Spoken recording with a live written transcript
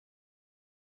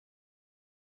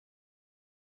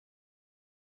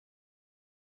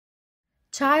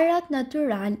Çajrat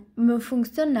natyral më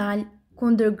funksional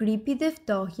kundër gripit dhe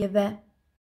ftohjeve.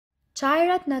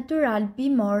 Çajrat natyral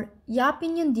bimor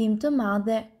japin një ndihmë të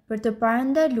madhe për të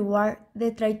parandaluar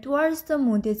dhe trajtuar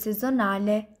sëmundjet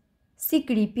sezonale si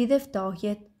gripi dhe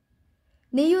ftohjet.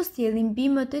 Ne ju sjellim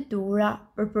bimët e duhura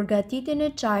për përgatitjen e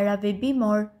çajrave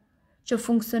bimor që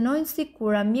funksionojnë si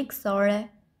kura mjekësore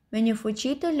me një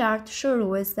fuqi të lartë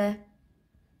shëruese.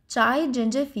 Çaji i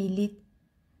xhenxhefilit.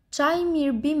 Çaji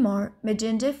mirë bimor me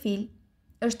xhenxhefil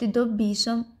është i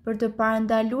dobishëm për të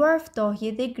parandaluar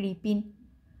ftohjet dhe gripin.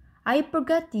 Ai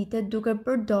përgatitet duke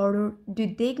përdorur 2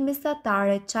 degë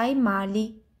mesatare çaj mali,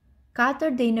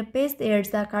 4 deri në 5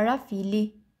 erëza karafili,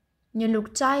 një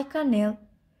lugë çaj kanellë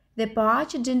dhe po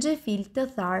aq xhenxhefil të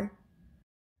tharë.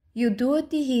 Ju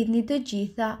duhet t'i hidhni të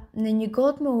gjitha në një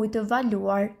gotë me ujë të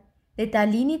valuar dhe ta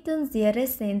lini të nxjerrë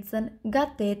esencën nga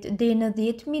 8 deri në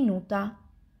 10 minuta.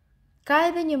 Ka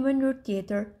edhe një mënyrë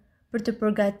tjetër për të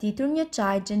përgatitur një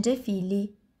çaj xhenxhefili.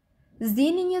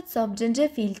 Zini një copë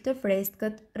xhenxhefil të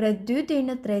freskët rreth 2 deri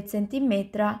në 3 cm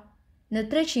në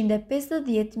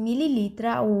 350 ml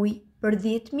ujë për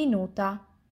 10 minuta.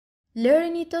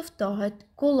 Lërini të ftohet,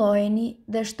 kullojeni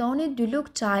dhe shtoni 2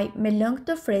 lugë çaj me lëng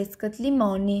të freskët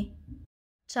limoni.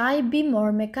 Çaji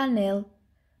bimor me kanellë.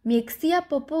 Mjekësia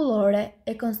popullore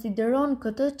e konsideron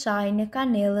këtë çajin e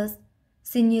kanellës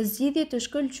si një zgjidhje të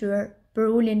shkëlqyer për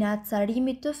uljen e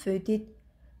acarimit të fytit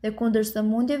dhe kundër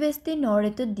sëmundjeve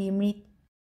stinore të dimrit.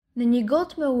 Në një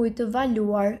gotë me ujë të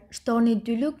valuar, shtoni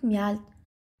 2 lugë mjalt,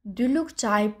 2 lugë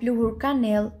çaj pluhur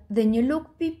kanellë dhe 1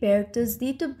 lugë piper të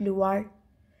zi të bluar.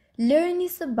 Lërini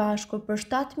së bashku për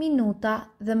 7 minuta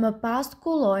dhe më pas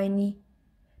kullojeni.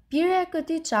 Pirja e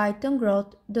këtij çaji të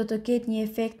ngrohtë do të ketë një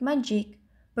efekt magjik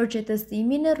për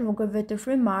qetësimin e rrugëve të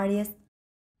frymarrjes.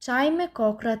 Çaji me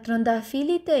kokra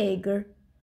trëndafili të egër.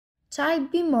 Çaji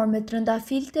bimor me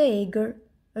trëndafil të egër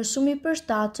është shumë i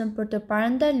përshtatshëm për të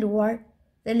parandaluar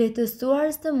dhe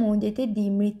lehtësuar sëmundjet e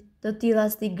dimrit, të tilla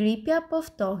si gripi apo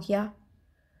ftohja.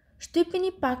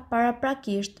 Shtypini pak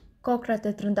paraprakisht kokrat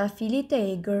e trëndafilit të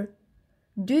egër.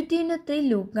 2 deri në 3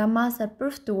 lugë nga masa e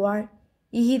përftuar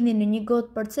i hidhni në një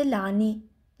gotë porcelani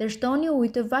dhe shtoni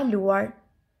ujë të valuar.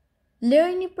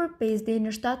 Lërini për 5 deri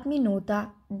në 7 minuta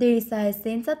derisa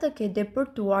esenca të ketë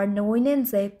depërtuar në ujin e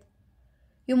nxehtë.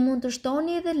 Ju mund të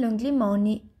shtoni edhe lëng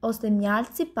limoni ose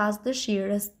mjaltë sipas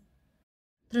dëshirës.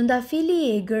 Trëndafili i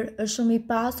egër është shumë i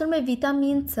pasur me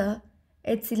vitaminë C,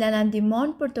 e cila na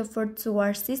ndihmon për të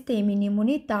forcuar sistemin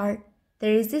imunitar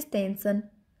dhe rezistencën.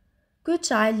 Ky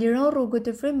çaj liron rrugët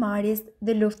e frymarrjes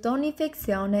dhe lufton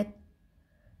infeksionet.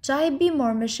 Çaji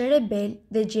bimor me sherebel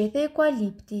dhe gjethe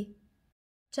eukalipti.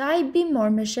 Çaji bimor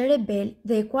me sherebel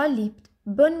dhe eukalip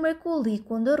bën mrekulli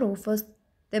kundër rrufës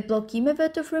dhe bllokimeve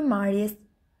të frymarrjes.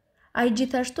 Ai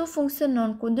gjithashtu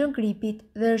funksionon kundër gripit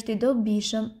dhe është i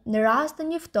dobishëm në rast të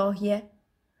një ftohje.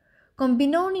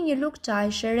 Kombinoni një lugë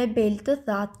çaj sherebel të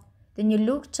thatë dhe një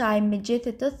lugë çaj me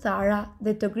gjethe të thara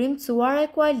dhe të grimcuara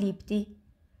eukalipti.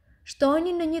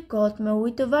 Shtoni në një gotë me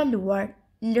ujë të valuar,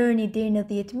 lërni deri në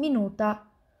 10 minuta,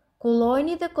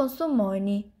 kullojeni dhe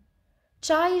konsumojeni.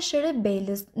 Çaji i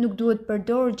sherebelës nuk duhet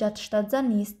përdorur gjatë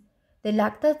shtatzanisë dhe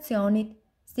laktacionit,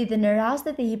 si dhe në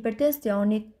rastet e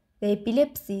hipertensionit dhe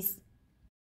epilepsisë.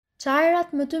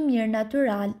 Çajrat më të mirë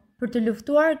natyral për të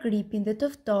luftuar gripin dhe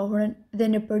të ftohurën dhe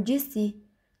në përgjithësi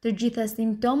të gjitha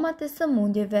simptomat e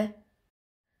sëmundjeve.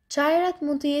 Çajrat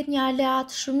mund të jetë një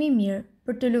aleat shumë i mirë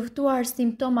për të luftuar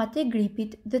simptomat e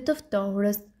gripit dhe të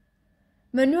ftohurës.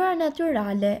 Mënyra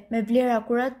natyrale me vlera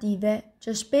kurative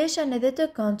që shpesh janë edhe të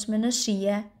këndshme në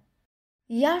shije.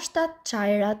 Ja 7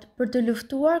 çajrat për të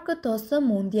luftuar këto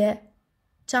sëmundje.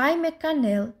 Çaj me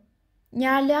kanellë, një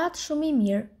aleat shumë i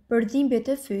mirë për dhimbjet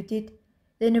e fytit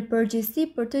dhe në përgjithësi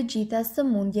për të gjitha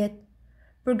sëmundjet.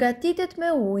 Përgatitet me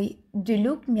ujë, 2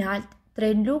 lugë mjalt,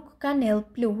 3 lugë kanellë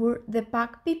pluhur dhe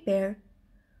pak piper.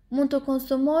 Mund të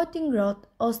konsumohet i ngrohtë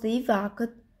ose i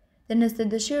vakët dhe nëse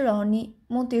dëshironi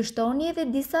mund t'i shtoni edhe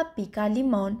disa pika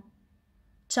limon.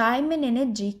 Çaj me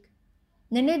nenexhik.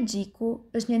 Nenexhiku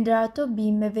është një ndër ato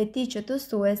bimë me veti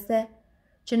qetësuese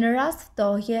që në rast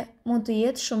ftohje mund të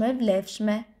jetë shumë e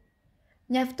vlefshme.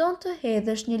 Mjafton të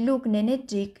hedhësh një lugë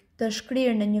nenexhik të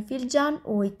shkrirë në një filxhan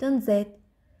ujë të nxehtë,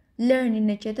 lërni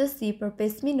në qetësi për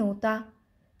 5 minuta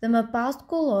dhe më pas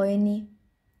kullojeni.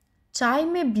 Çaj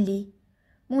me bli.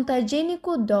 Mund ta gjeni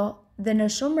kudo dhe në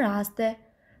shumë raste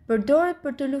përdoret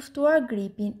për të luftuar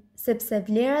gripin, sepse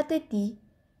vlerat e tij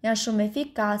janë shumë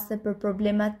efikase për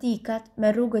problematikat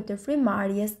me rrugët e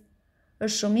frymarrjes.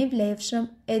 Është shumë i vlefshëm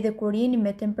edhe kur jeni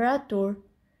me temperaturë,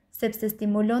 sepse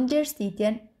stimulon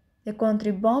djersitjen dhe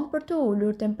kontribon për të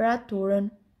ulur temperaturën.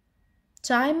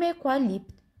 Çaj me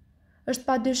eukalipт është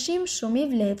padyshim shumë i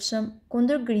vlefshëm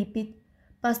kundër gripit,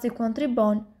 pasi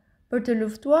kontribon për të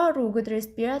luftuar rrugët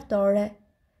respiratore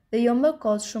dhe jo më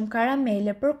kot shumë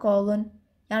karamele për kollën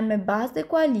janë me bazë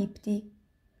eukalipti.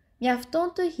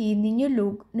 Mjafton të hidhni një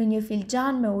lugë në një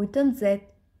filxhan me ujë të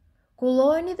nxehtë,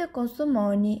 kullojeni dhe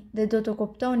konsumoni dhe do të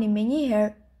kuptoni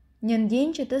menjëherë një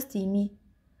ndjenjë qetësimi.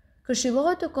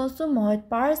 Këshillohet të konsumohet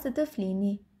para se të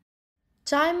flini.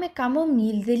 Çaj me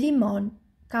kamomilë dhe limon.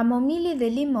 Kamomili dhe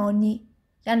limoni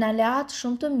janë aleat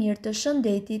shumë të mirë të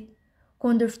shëndetit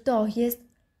kundër ftohjes.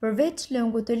 Përveç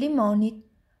lëngut të limonit,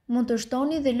 mund të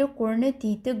shtoni dhe lëkurën e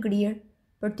tij të grirë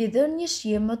për t'i dhënë një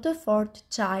shije më të fortë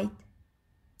çajit.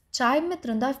 Çaj me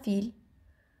trëndafil.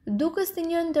 Duket si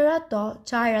një ndër ato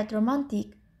çajrat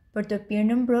romantik për të pirë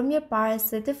në mbrëmje para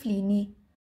se të flini.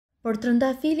 Por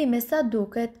trëndafili me sa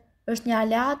duket është një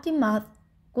aleat i madh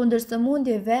kundër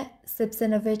sëmundjeve sepse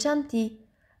në veçanti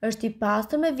është i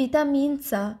pasur me vitaminë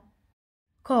C.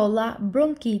 Kolla,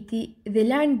 bronkiti dhe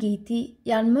laringiti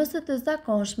janë mëse të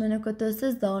zakonshme në këtë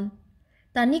sezon.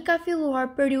 Tani ka filluar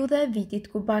periudha e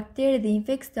vitit ku bakteret dhe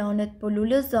infeksionet po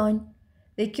lulëzojnë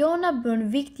dhe kjo na bën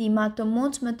viktima të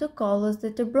mundshme të kollës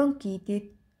dhe të bronkitit.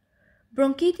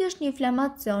 Bronkiti është një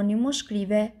inflamacion i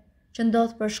mushkrive që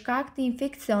ndodh për shkak të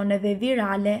infeksioneve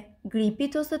virale,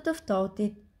 gripit ose të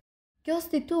ftohtit. Kjo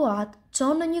situatë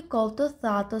çon në një kollë të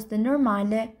thatë ose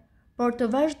normale, por të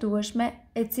vazhdueshme,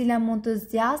 e cila mund të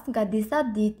zgjasë nga disa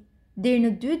ditë deri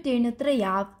në 2 deri në 3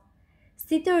 javë.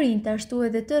 Si të rinjt ashtu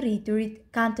edhe të rriturit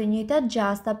kanë të njëjtat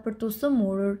gjasa për t'u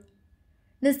sëmurur.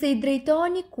 Nëse i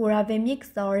drejtoheni kurave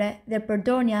mjekësore dhe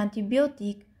përdorni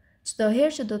antibiotik çdo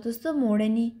herë që do të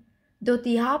sëmureni, do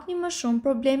t'i hapni më shumë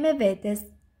probleme vetes.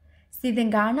 Si dhe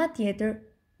nga ana tjetër,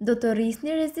 do të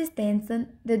rrisni rezistencën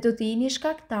dhe do t'i jeni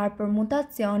shkaktar për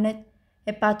mutacionet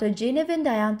e patogjeneve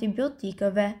ndaj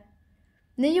antibiotikëve.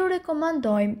 Ne ju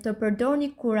rekomandojmë të përdorni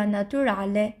kura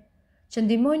natyrale që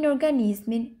ndihmojnë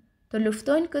organizmin të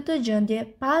luftojnë këtë gjendje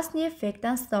pas një efekt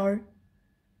ansor.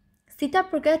 Si ta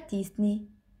përgatisni?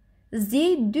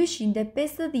 Zgjidhni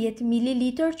 250 ml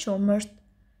qumësht,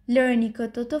 lëreni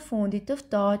këtë të fundit të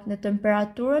ftohet në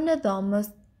temperaturën e dhomës.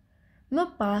 Më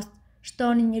pas,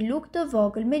 shtoni një lugë të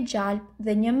vogël me gjalp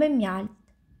dhe një me mjalt.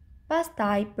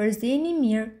 Pastaj, përzieni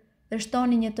mirë dhe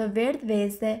shtoni një të verdh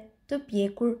veze të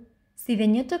pjekur, si dhe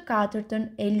 1/4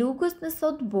 e lugës në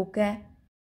sotbuke.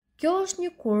 Kjo është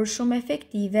një kurë shumë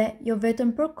efektive, jo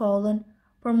vetëm për kollën,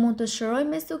 por mund të shërojë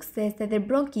me sukses edhe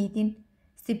bronkitin,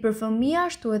 si për fëmijë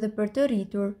ashtu edhe për të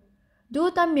rritur.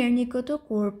 Duhet ta merrni këtë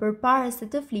kurë përpara se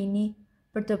të flini,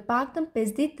 për të paktën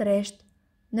 5 ditë rresht,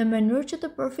 në mënyrë që të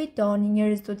përfitoni një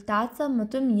rezultat sa më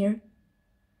të mirë.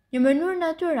 Një mënyrë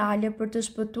natyrale për të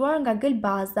shpëtuar nga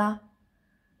gëlbaza.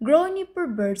 Ngrojini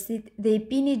përbërësit dhe i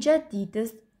pini gjatë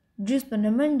ditës, gjysmën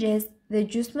në mëngjes dhe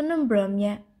gjysmën në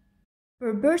mbrëmje.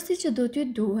 Përbërësit që do t'ju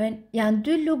duhen janë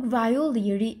 2 lugë vaj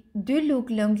ulliri, 2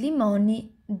 lugë lëng limoni,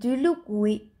 2 lugë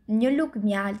ujë, 1 lugë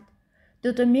mjalt. Do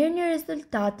të merrni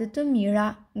rezultate të mira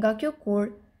nga kjo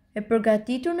kurë e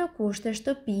përgatitur në kushte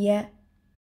shtëpie.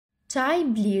 Çaji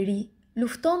bliri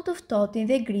lufton të ftohtin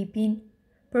dhe gripin.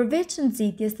 Përveç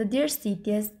nxitjes së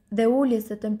djersitjes dhe uljes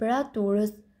së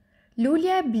temperaturës,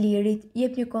 lulja e blirit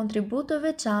jep një kontribut të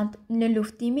veçantë në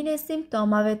luftimin e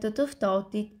simptomave të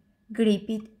ftohtit,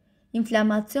 gripit,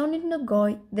 inflamacionit në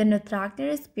gojë dhe në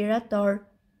traktin respirator.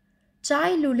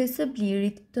 Çaji i luljes së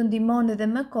blirit të ndihmon edhe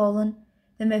me kollën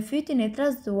dhe me fytyn e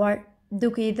trazuar,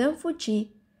 duke i dhënë fuqi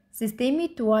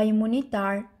sistemit tuaj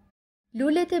imunitar.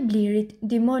 Lulet e blirit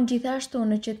ndihmon gjithashtu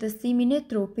në qetësimin e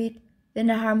trupit dhe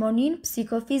në harmoninë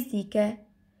psikofizike.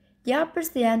 Ja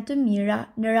përse janë të mira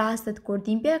në rastet kur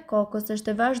dhimbja e kokës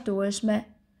është e vazhdueshme.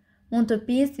 Mund të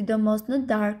pini sidomos në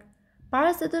darkë,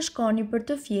 para se të shkoni për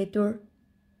të fjetur.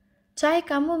 Çaji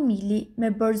kamomili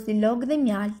me borzilok dhe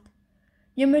mjalt.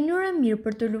 Një mënyrë e mirë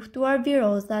për të luftuar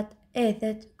virozat,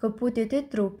 ethet, këputjet e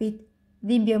trupit,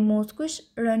 dhimbje muskujsh,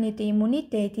 rënjet e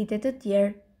imunitetit e të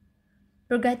tjerë.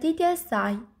 Përgatitja e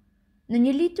saj. Në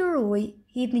 1 litër ujë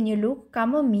hidhni 1 lugë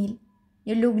kamomil,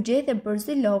 1 lugë gjethe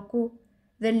borziloku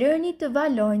dhe lërni të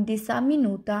valojnë disa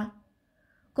minuta.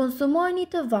 Konsumojeni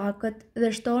të vakët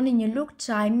dhe shtoni 1 lugë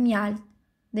çaj mjalt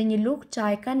dhe 1 lugë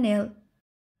çaj kanellë.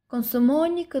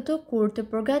 Konsumojeni këtë kurë të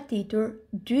përgatitur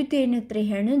 2 deri në 3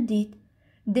 herë në ditë,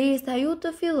 derisa ju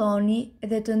të filloni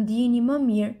dhe të ndiheni më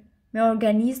mirë me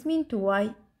organizmin tuaj.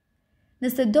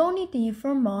 Nëse doni të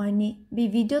informoheni mbi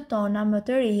videot tona më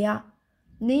të reja,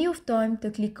 ne ju ftojmë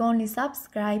të klikoni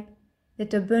subscribe dhe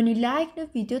të bëni like në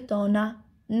videot tona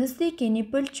nëse i keni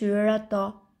pëlqyer ato.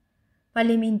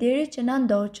 Faleminderit që na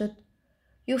ndoqët.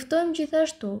 Ju ftojmë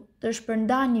gjithashtu të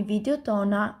shpërndani video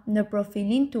tona në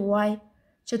profilin tuaj,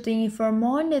 që të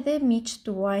informohen edhe miqtë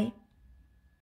tuaj